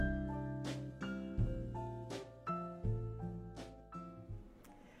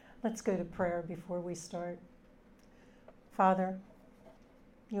Let's go to prayer before we start. Father,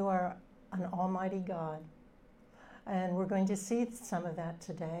 you are an almighty God, and we're going to see some of that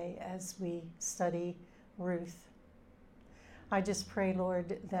today as we study Ruth. I just pray,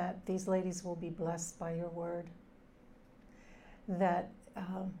 Lord, that these ladies will be blessed by your word, that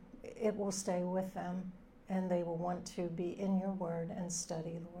it will stay with them, and they will want to be in your word and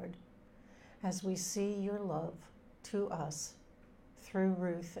study, Lord, as we see your love to us through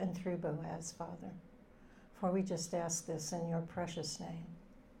Ruth and through Boaz, Father. For we just ask this in your precious name.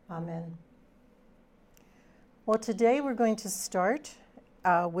 Amen. Well, today we're going to start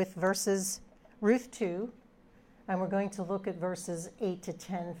with Ruth 2, and we're going to look at verses 8 to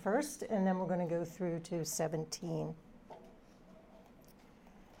 10 first, and then we're going to go through to 17.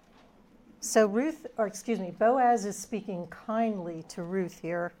 So Boaz is speaking kindly to Ruth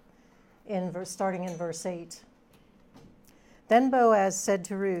here, starting in verse 8. Then Boaz said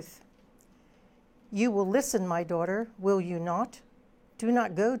to Ruth, "You will listen, my daughter, will you not? Do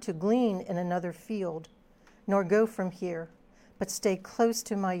not go to glean in another field, nor go from here, but stay close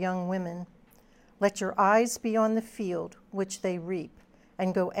to my young women. Let your eyes be on the field which they reap,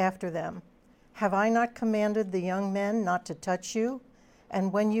 and go after them. Have I not commanded the young men not to touch you?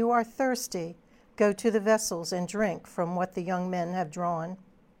 And when you are thirsty, go to the vessels and drink from what the young men have drawn."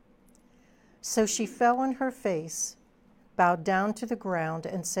 So she fell on her face, bowed down to the ground,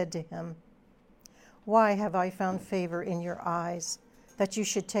 and said to him, "Why have I found favor in your eyes, that you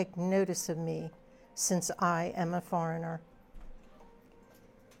should take notice of me, since I am a foreigner?"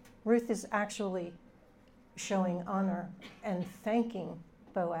 Ruth is actually showing honor and thanking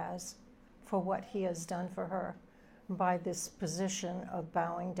Boaz for what he has done for her by this position of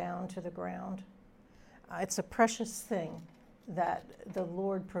bowing down to the ground. It's a precious thing that the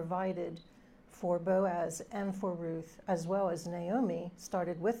Lord provided for Boaz and for Ruth, as well as Naomi,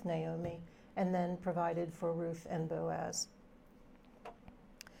 started with Naomi, and then provided for Ruth and Boaz.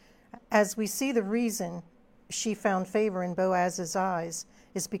 As we see, the reason she found favor in Boaz's eyes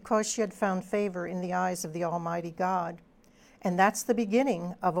is because she had found favor in the eyes of the Almighty God. And that's the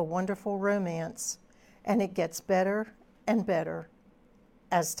beginning of a wonderful romance, and it gets better and better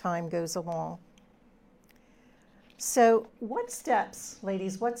as time goes along. So what steps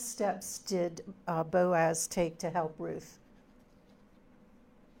did Boaz take to help Ruth?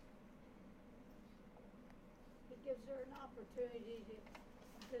 He gives her an opportunity to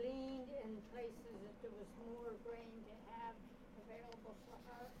glean in places that there was more grain to have available for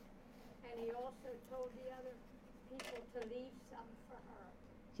her. And he also told the other people to leave some for her.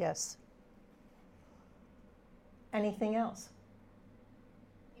 Yes. Anything else?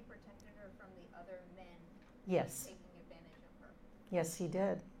 He protected her from the other men Yes. taking advantage of her. Yes, he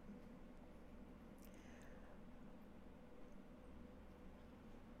did.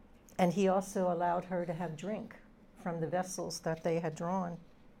 And he also allowed her to have drink from the vessels that they had drawn.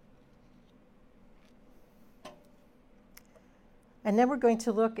 And then we're going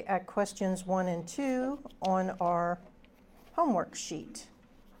to look at questions 1 and 2 on our homework sheet.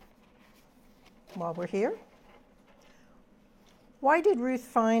 While we're here, why did Ruth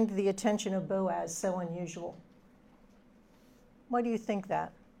find the attention of Boaz so unusual? Why do you think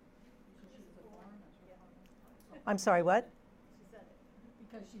that? I'm sorry, what? She said it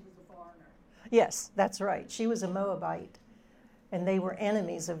because she was a foreigner. Yes, that's right. She was a Moabite, and they were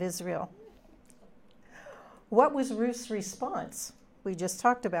enemies of Israel. What was Ruth's response? We just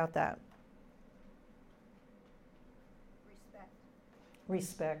talked about that.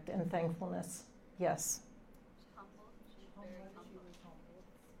 Respect and thankfulness. Yes. Humble. She's very humble.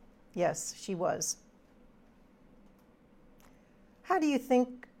 Yes, she was. How do you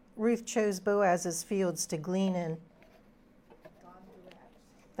think Ruth chose Boaz's fields to glean in? God directs.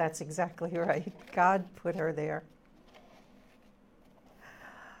 That's exactly right. God put her there.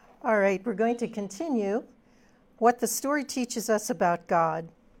 All right, we're going to continue what the story teaches us about God.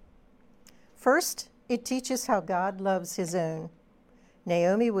 First, it teaches how God loves his own.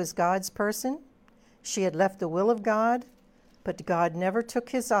 Naomi was God's person. She had left the will of God, but God never took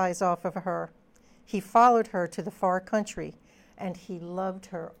his eyes off of her. He followed her to the far country, and he loved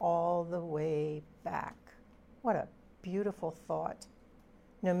her all the way back. What a beautiful thought.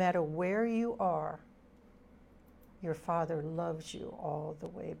 No matter where you are, your Father loves you all the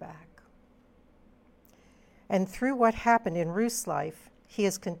way back. And through what happened in Ruth's life, he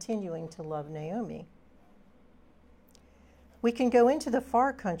is continuing to love Naomi. We can go into the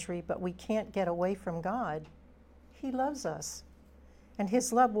far country, but we can't get away from God. He loves us, and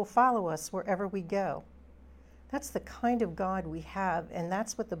his love will follow us wherever we go. That's the kind of God we have, and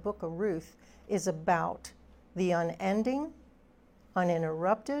that's what the book of Ruth is about, the unending,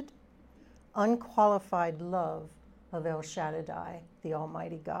 uninterrupted, unqualified love of El Shaddai, the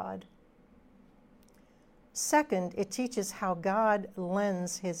Almighty God. Second, it teaches how God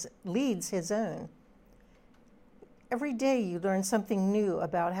leads his own. Every day you learn something new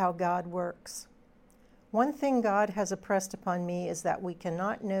about how God works. One thing God has impressed upon me is that we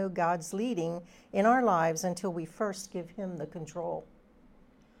cannot know God's leading in our lives until we first give him the control.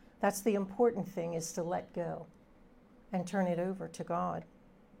 That's the important thing, is to let go and turn it over to God.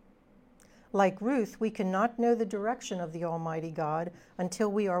 Like Ruth, we cannot know the direction of the Almighty God until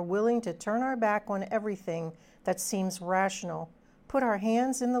we are willing to turn our back on everything that seems rational, put our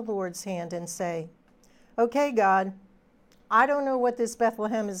hands in the Lord's hand and say, "Okay, God, I don't know what this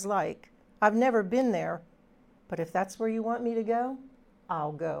Bethlehem is like. I've never been there, but if that's where you want me to go,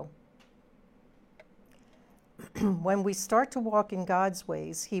 I'll go." When we start to walk in God's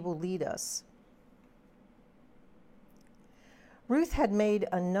ways, he will lead us. Ruth had made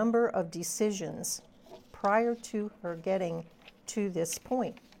a number of decisions prior to her getting to this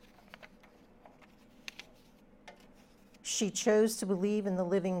point. She chose to believe in the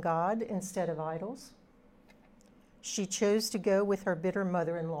living God instead of idols. She chose to go with her bitter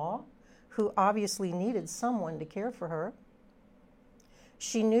mother-in-law, who obviously needed someone to care for her.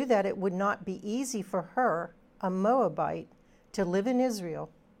 She knew that it would not be easy for her, a Moabite, to live in Israel,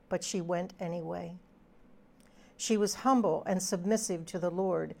 but she went anyway. She was humble and submissive to the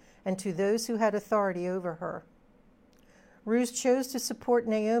Lord and to those who had authority over her. Ruth chose to support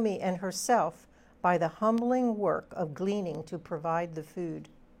Naomi and herself by the humbling work of gleaning to provide the food.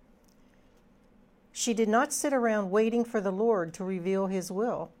 She did not sit around waiting for the Lord to reveal his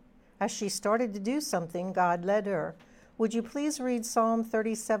will. As she started to do something, God led her. Would you please read Psalm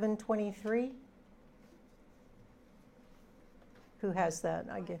 37:23? Who has that?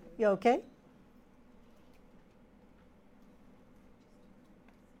 You okay?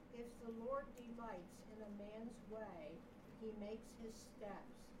 If the Lord delights in a man's way, he makes his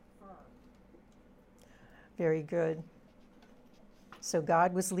steps firm. Very good. So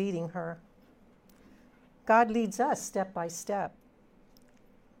God was leading her. God leads us step by step.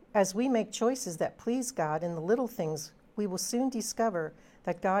 As we make choices that please God in the little things, we will soon discover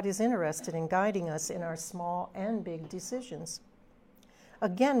that God is interested in guiding us in our small and big decisions.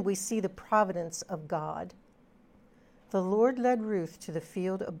 Again, we see the providence of God. The Lord led Ruth to the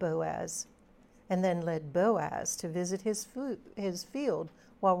field of Boaz, and then led Boaz to visit his field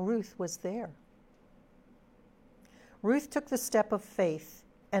while Ruth was there. Ruth took the step of faith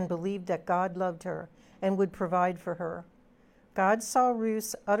and believed that God loved her and would provide for her. God saw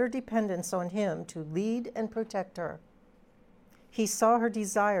Ruth's utter dependence on him to lead and protect her. He saw her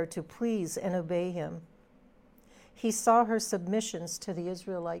desire to please and obey him. He saw her submissions to the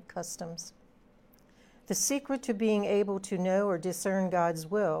Israelite customs. The secret to being able to know or discern God's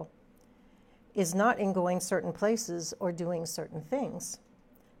will is not in going certain places or doing certain things.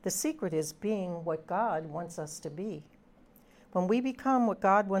 The secret is being what God wants us to be. When we become what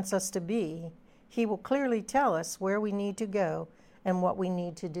God wants us to be, he will clearly tell us where we need to go and what we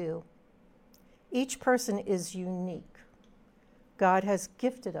need to do. Each person is unique. God has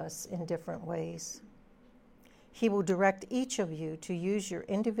gifted us in different ways. He will direct each of you to use your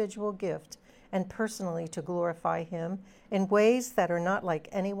individual gift and personally to glorify him in ways that are not like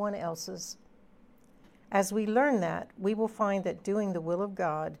anyone else's. As we learn that, we will find that doing the will of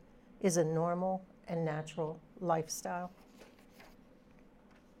God is a normal and natural lifestyle.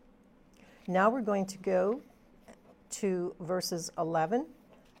 Now we're going to go to verses 11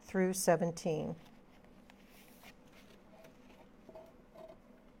 through 17.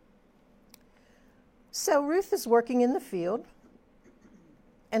 So Ruth is working in the field,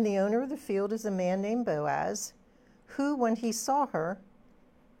 and the owner of the field is a man named Boaz, who, when he saw her,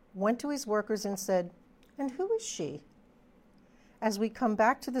 went to his workers and said, "And who is she?" As we come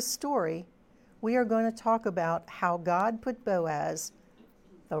back to the story, we are going to talk about how God put Boaz,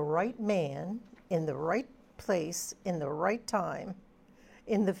 the right man, in the right place, in the right time,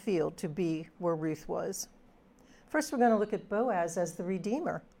 in the field to be where Ruth was. First, we're going to look at Boaz as the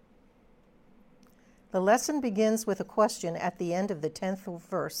Redeemer. The lesson begins with a question at the end of the 10th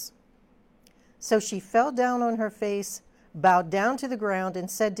verse. So she fell down on her face, bowed down to the ground,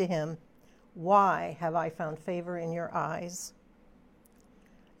 and said to him, "Why have I found favor in your eyes?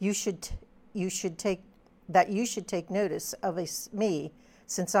 You should take notice of me,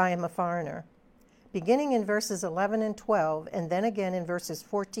 since I am a foreigner." Beginning in verses 11 and 12, and then again in verses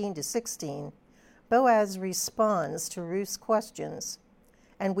 14 to 16, Boaz responds to Ruth's questions,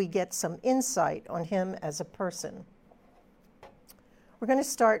 and we get some insight on him as a person. We're going to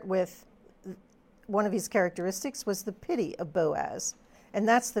start with one of his characteristics was the pity of Boaz, and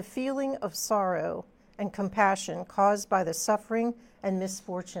that's the feeling of sorrow and compassion caused by the suffering and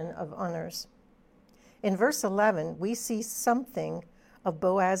misfortune of others. In verse 11, we see something of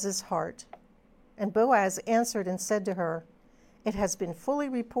Boaz's heart. And Boaz answered and said to her, "It has been fully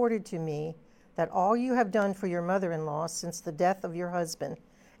reported to me that all you have done for your mother-in-law since the death of your husband,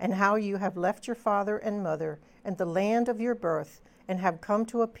 and how you have left your father and mother and the land of your birth, and have come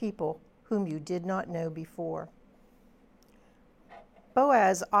to a people whom you did not know before."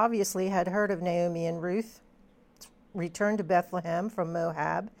 Boaz obviously had heard of Naomi and Ruth returned to Bethlehem from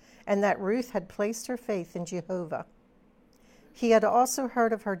Moab, and that Ruth had placed her faith in Jehovah. He had also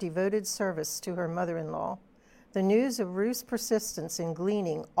heard of her devoted service to her mother-in-law. The news of Ruth's persistence in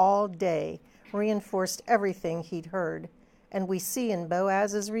gleaning all day reinforced everything he'd heard, and we see in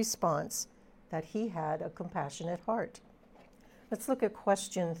Boaz's response that he had a compassionate heart. Let's look at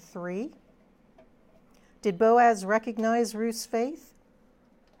question 3. Did Boaz recognize Ruth's faith?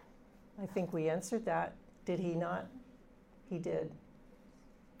 I think we answered that. Did he not? He did.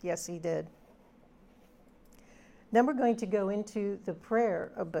 Yes, he did. Then we're going to go into the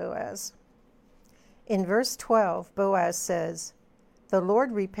prayer of Boaz. In verse 12, Boaz says, "The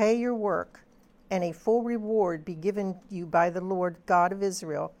Lord repay your work, and a full reward be given you by the Lord God of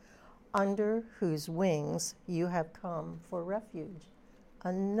Israel, under whose wings you have come for refuge."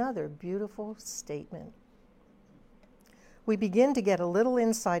 Another beautiful statement. We begin to get a little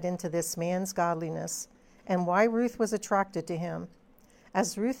insight into this man's godliness and why Ruth was attracted to him.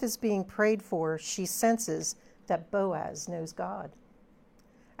 As Ruth is being prayed for, she senses that Boaz knows God.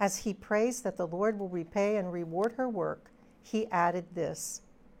 As he prays that the Lord will repay and reward her work, he added this,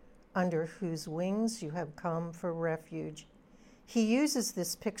 "Under whose wings you have come for refuge." He uses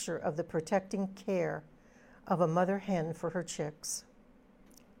this picture of the protecting care of a mother hen for her chicks.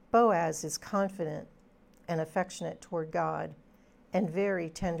 Boaz is confident and affectionate toward God and very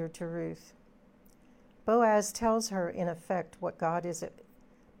tender to Ruth. Boaz tells her in effect Boaz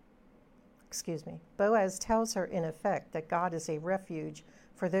tells her in effect that God is a refuge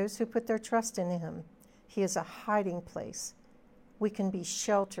for those who put their trust in him. He is a hiding place. We can be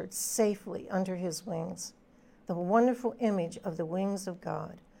sheltered safely under his wings. The wonderful image of the wings of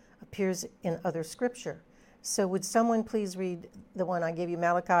God appears in other scripture. So would someone please read the one I gave you,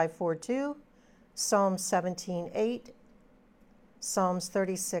 Malachi 4:2, Psalm 17:8, Psalms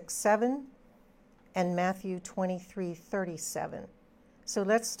 36:7, and Matthew 23:37. So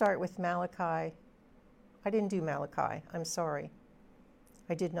let's start with Malachi. I didn't do Malachi. I'm sorry.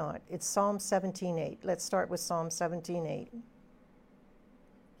 I did not. It's Psalm 17:8. Let's start with Psalm 17:8.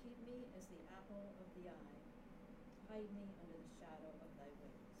 Keep me as the apple of the eye. Hide me under the shadow of thy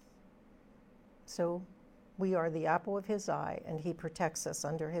wings. So we are the apple of his eye, and he protects us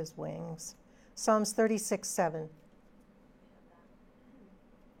under his wings. Psalms 36:7.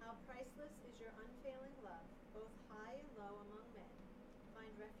 How priceless is your unfailing love, both high and low among men.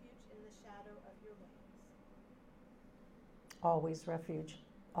 Find refuge in the shadow of your wings. Always refuge,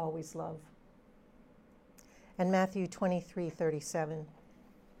 always love. And Matthew 23:37.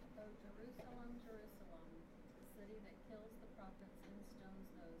 O Jerusalem, Jerusalem, the city that kills the prophets and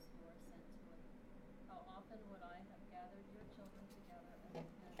stones those who are sent to it. How often would I have gathered your children together as a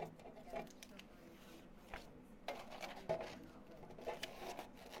hen gathers her brood under her wings, and you were not willing.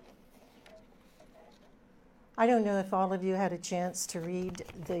 I don't know if all of you had a chance to read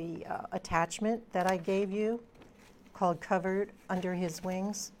the attachment that I gave you called Covered Under His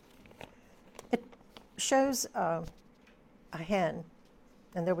Wings. It shows a hen,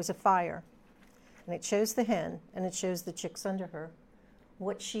 and there was a fire, and it shows the hen, and it shows the chicks under her.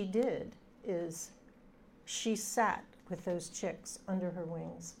 What she did is she sat with those chicks under her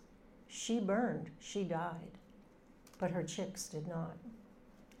wings. She burned, she died, but her chicks did not.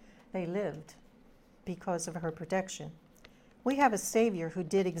 They lived because of her protection. We have a Savior who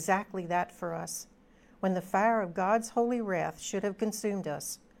did exactly that for us. When the fire of God's holy wrath should have consumed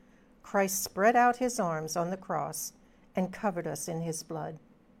us, Christ spread out his arms on the cross and covered us in his blood.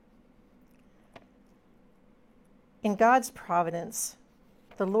 In God's providence,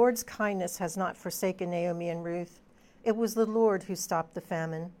 the Lord's kindness has not forsaken Naomi and Ruth. It was the Lord who stopped the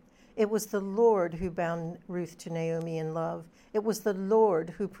famine. It was the Lord who bound Ruth to Naomi in love. It was the Lord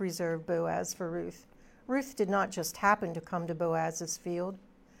who preserved Boaz for Ruth. Ruth did not just happen to come to Boaz's field.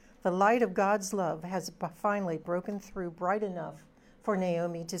 The light of God's love has finally broken through bright enough for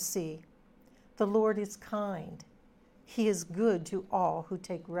Naomi to see. The Lord is kind. He is good to all who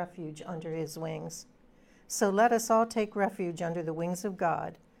take refuge under his wings. So let us all take refuge under the wings of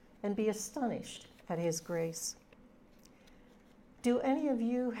God and be astonished at his grace. Do any of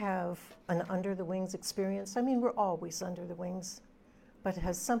you have an under the wings experience? I mean, we're always under the wings, but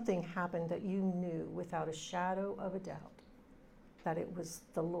has something happened that you knew without a shadow of a doubt that it was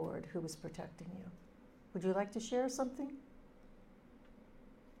the Lord who was protecting you? Would you like to share something?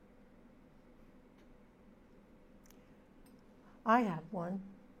 I have one.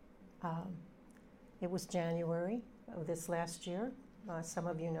 It was January of this last year. Some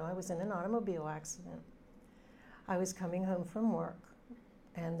of you know I was in an automobile accident. I was coming home from work,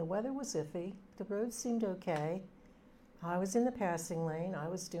 and the weather was iffy. The road seemed okay. I was in the passing lane. I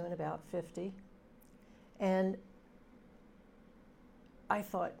was doing about 50. And I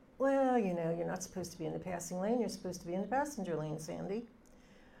thought, well, you know, you're not supposed to be in the passing lane. You're supposed to be in the passenger lane, Sandy.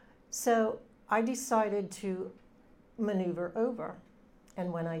 So I decided to maneuver over.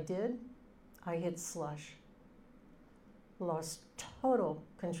 And when I did, I hit slush. Lost total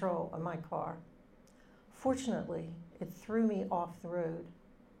control of my car. Fortunately, it threw me off the road.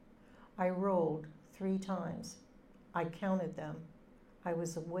 I rolled 3 times. I counted them. I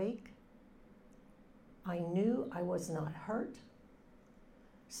was awake. I knew I was not hurt.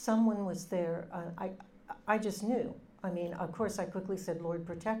 Someone was there. I just knew. I mean, of course, I quickly said, Lord,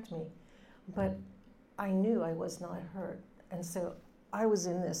 protect me. But I knew I was not hurt. And so I was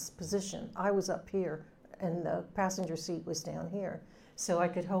in this position. I was up here, and the passenger seat was down here. So I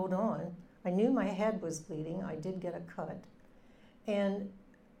could hold on. I knew my head was bleeding. I did get a cut. And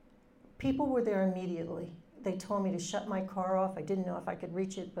people were there immediately. They told me to shut my car off. I didn't know if I could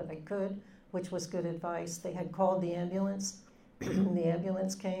reach it, but I could, which was good advice. They had called the ambulance. The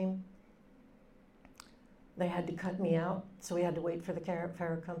ambulance came. They had to cut me out, so we had to wait for the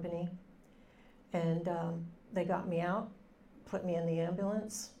fire company. And they got me out, put me in the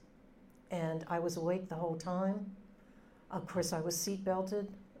ambulance, and I was awake the whole time. Of course, I was seat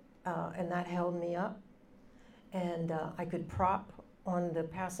belted, and that held me up. And I could prop on the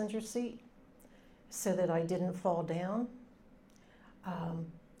passenger seat so that I didn't fall down.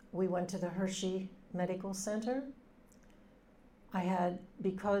 We went to the Hershey Medical Center. I had,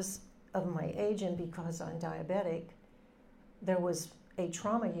 because of my age and because I'm diabetic, there was a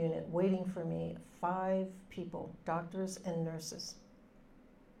trauma unit waiting for me, 5 people, doctors and nurses,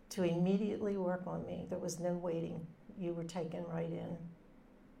 to immediately work on me. There was no waiting. You were taken right in.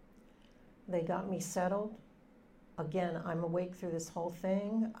 They got me settled. Again, I'm awake through this whole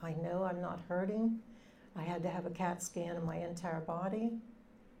thing. I know I'm not hurting. I had to have a CAT scan of my entire body,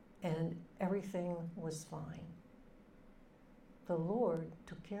 and everything was fine. The Lord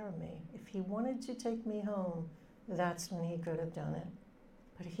took care of me. If He wanted to take me home, that's when He could have done it.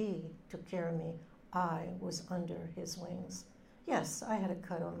 But He took care of me. I was under His wings. Yes, I had a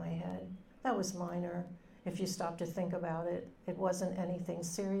cut on my head. That was minor. If you stop to think about it, it wasn't anything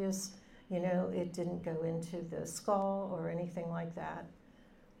serious. You know, it didn't go into the skull or anything like that.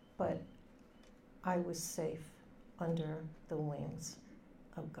 But I was safe under the wings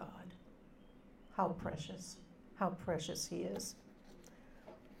of God. How precious He is.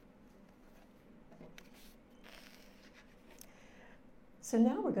 So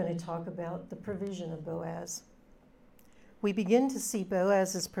now we're going to talk about the provision of Boaz. We begin to see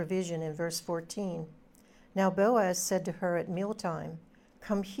Boaz's provision in verse 14. Now Boaz said to her at mealtime,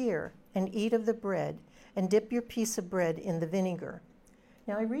 "Come here and eat of the bread, and dip your piece of bread in the vinegar."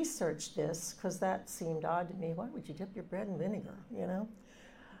 Now I researched this because that seemed odd to me. Why would you dip your bread in vinegar, you know?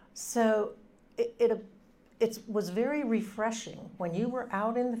 So it was very refreshing. When you were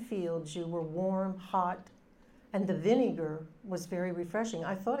out in the fields, you were warm, hot, and the vinegar was very refreshing.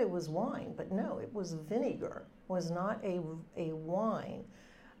 I thought it was wine, but no, it was vinegar. It was not a wine.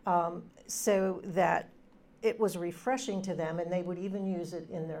 So that it was refreshing to them, and they would even use it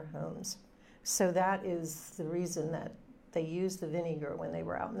in their homes. So that is the reason that they used the vinegar when they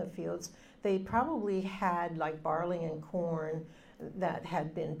were out in the fields. They probably had like barley and corn that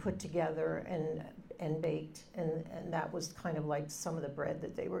had been put together and baked, and that was kind of like some of the bread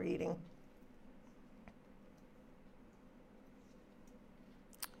that they were eating.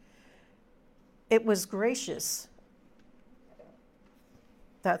 It was gracious.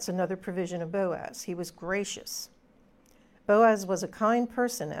 That's another provision of Boaz. He was gracious. Boaz was a kind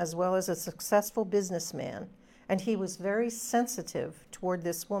person as well as a successful businessman, and he was very sensitive toward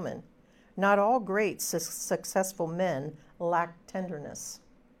this woman. Not all great, successful men lack tenderness.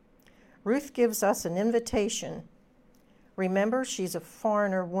 Ruth gives us an invitation. Remember, she's a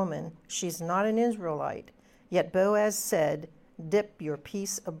foreigner woman. She's not an Israelite. Yet Boaz said, "Dip your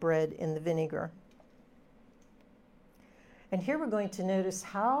piece of bread in the vinegar." And here we're going to notice,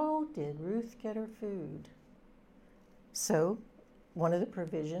 how did Ruth get her food? So one of the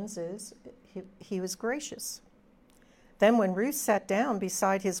provisions is he was gracious. Then when Ruth sat down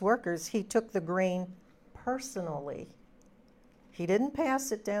beside his workers, he took the grain personally. He didn't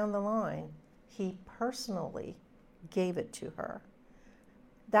pass it down the line. He personally gave it to her.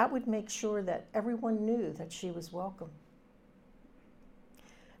 That would make sure that everyone knew that she was welcome.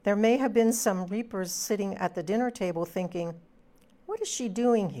 There may have been some reapers sitting at the dinner table thinking, what is she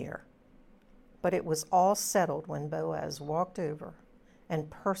doing here? But it was all settled when Boaz walked over and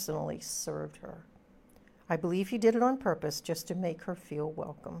personally served her. I believe he did it on purpose just to make her feel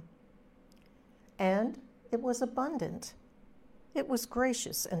welcome. And it was abundant. It was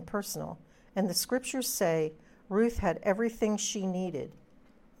gracious and personal. And the scriptures say Ruth had everything she needed.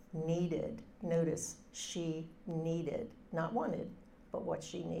 Needed. Notice, she needed. Not wanted, but what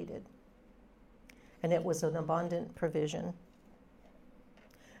she needed. And it was an abundant provision.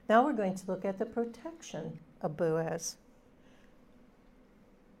 Now we're going to look at the protection of Boaz.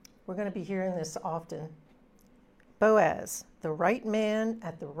 We're going to be hearing this often. Boaz, the right man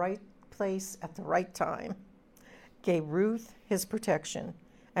at the right place at the right time, gave Ruth his protection.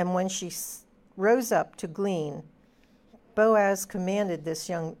 And when she rose up to glean, Boaz commanded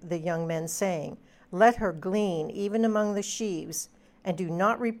the young men, saying, let her glean even among the sheaves, and do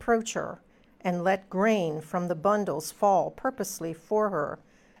not reproach her, and let grain from the bundles fall purposely for her.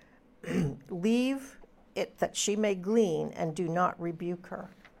 Leave it that she may glean, and do not rebuke her.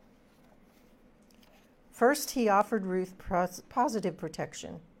 First, he offered Ruth positive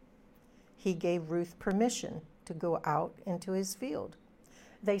protection. He gave Ruth permission to go out into his field.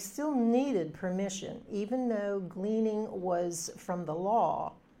 They still needed permission. Even though gleaning was from the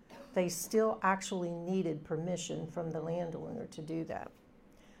law, they still actually needed permission from the landowner to do that.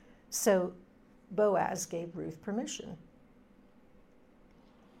 So Boaz gave Ruth permission.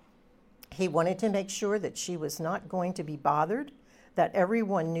 He wanted to make sure that she was not going to be bothered, that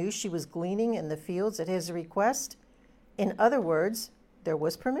everyone knew she was gleaning in the fields at his request. In other words, there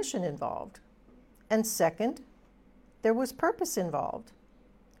was permission involved. And second, there was purpose involved.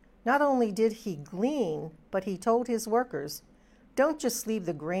 Not only did he glean, but he told his workers, don't just leave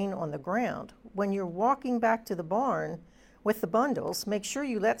the grain on the ground. When you're walking back to the barn with the bundles, make sure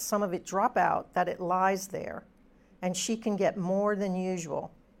you let some of it drop out, that it lies there, and she can get more than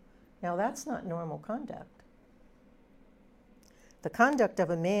usual. Now, that's not normal conduct. The conduct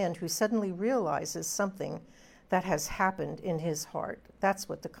of a man who suddenly realizes something that has happened in his heart. That's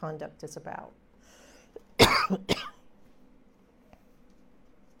what the conduct is about.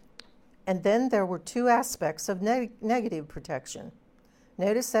 And then there were two aspects of negative protection.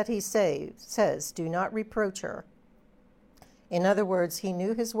 Notice that he says, do not reproach her. In other words, he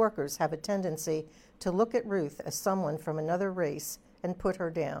knew his workers have a tendency to look at Ruth as someone from another race and put her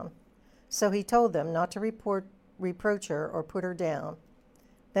down. So he told them not to reproach her or put her down.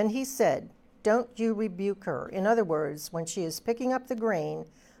 Then he said, don't you rebuke her. In other words, when she is picking up the grain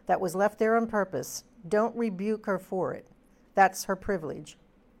that was left there on purpose, don't rebuke her for it. That's her privilege.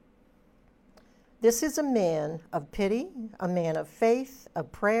 This is a man of pity, a man of faith,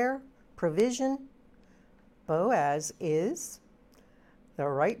 of prayer, provision. Boaz is the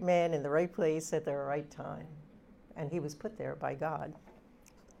right man in the right place at the right time. And he was put there by God.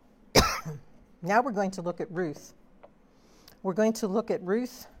 Now we're going to look at Ruth. We're going to look at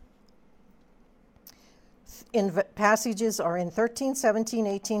Ruth. Passages are in 13, 17,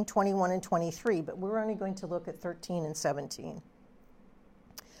 18, 21, and 23, but we're only going to look at 13 and 17.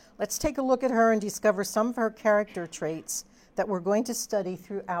 Let's take a look at her and discover some of her character traits that we're going to study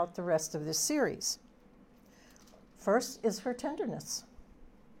throughout the rest of this series. First is her tenderness.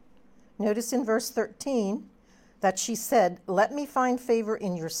 Notice in verse 13 that she said, let me find favor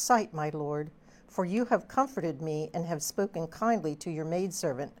in your sight, my Lord, for you have comforted me and have spoken kindly to your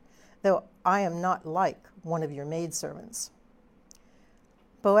maidservant, though I am not like one of your maidservants.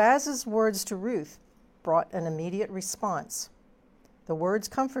 Boaz's words to Ruth brought an immediate response. The words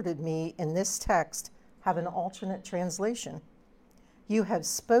comforted me in this text have an alternate translation. You have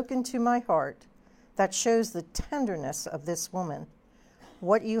spoken to my heart. That shows the tenderness of this woman.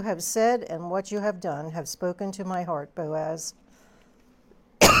 What you have said and what you have done have spoken to my heart, Boaz.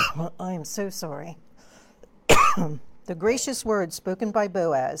 I am so sorry. The gracious words spoken by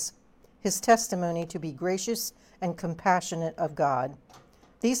Boaz, his testimony to be gracious and compassionate of God.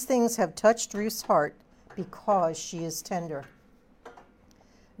 These things have touched Ruth's heart because she is tender.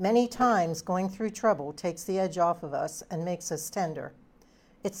 Many times going through trouble takes the edge off of us and makes us tender.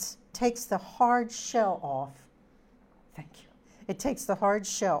 It takes the hard shell off. Thank you. It takes the hard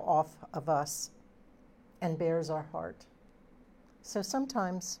shell off of us and bears our heart. So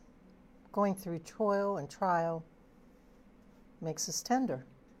sometimes going through toil and trial makes us tender,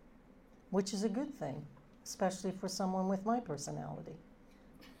 which is a good thing. especially for someone with my personality.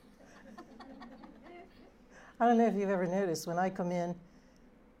 I don't know if you've ever noticed, when I come in,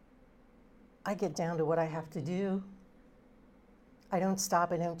 I get down to what I have to do. I don't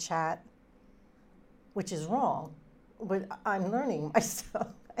stop, I don't chat, which is wrong, but I'm learning myself.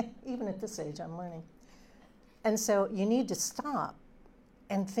 Even at this age, I'm learning. And so you need to stop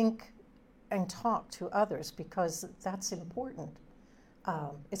and think and talk to others, because that's important.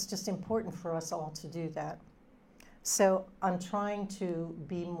 It's just important for us all to do that. So I'm trying to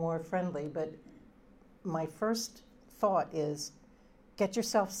be more friendly, but my first thought is get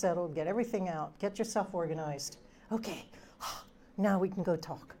yourself settled, get everything out, get yourself organized. Okay, now we can go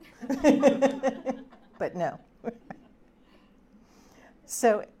talk. But no.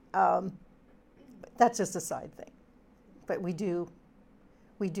 So that's just a side thing. But we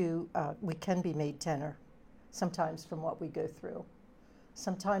can be made tenor sometimes from what we go through.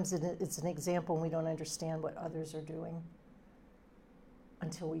 Sometimes it's an example and we don't understand what others are doing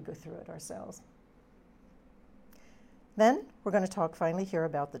until we go through it ourselves. Then we're going to talk finally here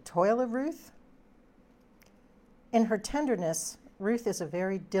about the toil of Ruth. In her tenderness, Ruth is a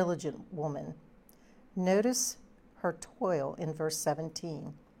very diligent woman. Notice her toil in verse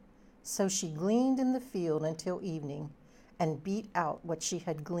 17. So she gleaned in the field until evening and beat out what she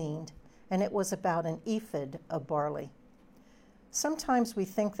had gleaned, and it was about an ephod of barley. Sometimes we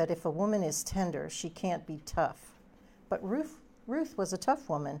think that if a woman is tender, she can't be tough. But Ruth was a tough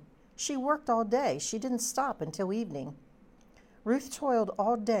woman. She worked all day. She didn't stop until evening. Ruth toiled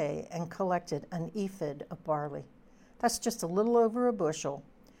all day and collected an ephod of barley. That's just a little over a bushel,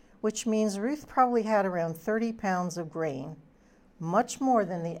 which means Ruth probably had around 30 pounds of grain, much more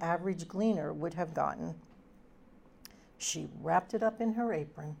than the average gleaner would have gotten. She wrapped it up in her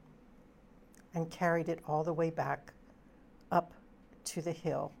apron and carried it all the way back up to the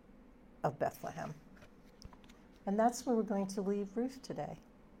hill of Bethlehem. And that's where we're going to leave Ruth today.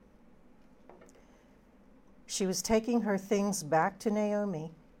 She was taking her things back to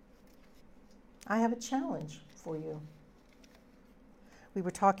Naomi. I have a challenge for you. We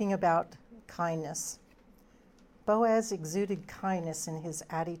were talking about kindness. Boaz exuded kindness in his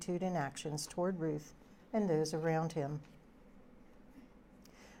attitude and actions toward Ruth and those around him.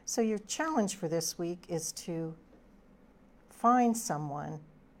 So your challenge for this week is to find someone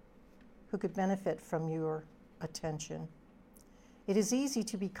who could benefit from your attention. It is easy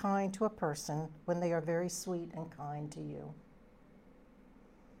to be kind to a person when they are very sweet and kind to you.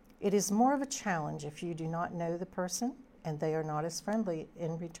 It is more of a challenge if you do not know the person and they are not as friendly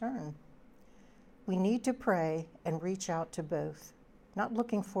in return. We need to pray and reach out to both, not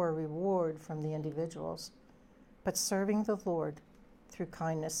looking for a reward from the individuals, but serving the Lord through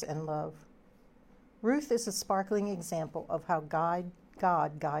kindness and love. Ruth is a sparkling example of how God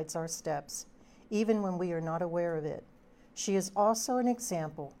guides our steps, even when we are not aware of it. She is also an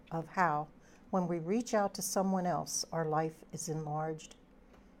example of how, when we reach out to someone else, our life is enlarged.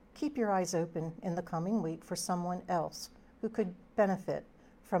 Keep your eyes open in the coming week for someone else who could benefit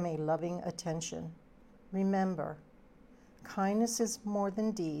from a loving attention. Remember, kindness is more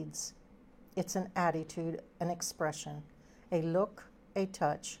than deeds. It's an attitude, an expression, a look, a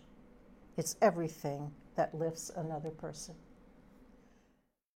touch. It's everything that lifts another person.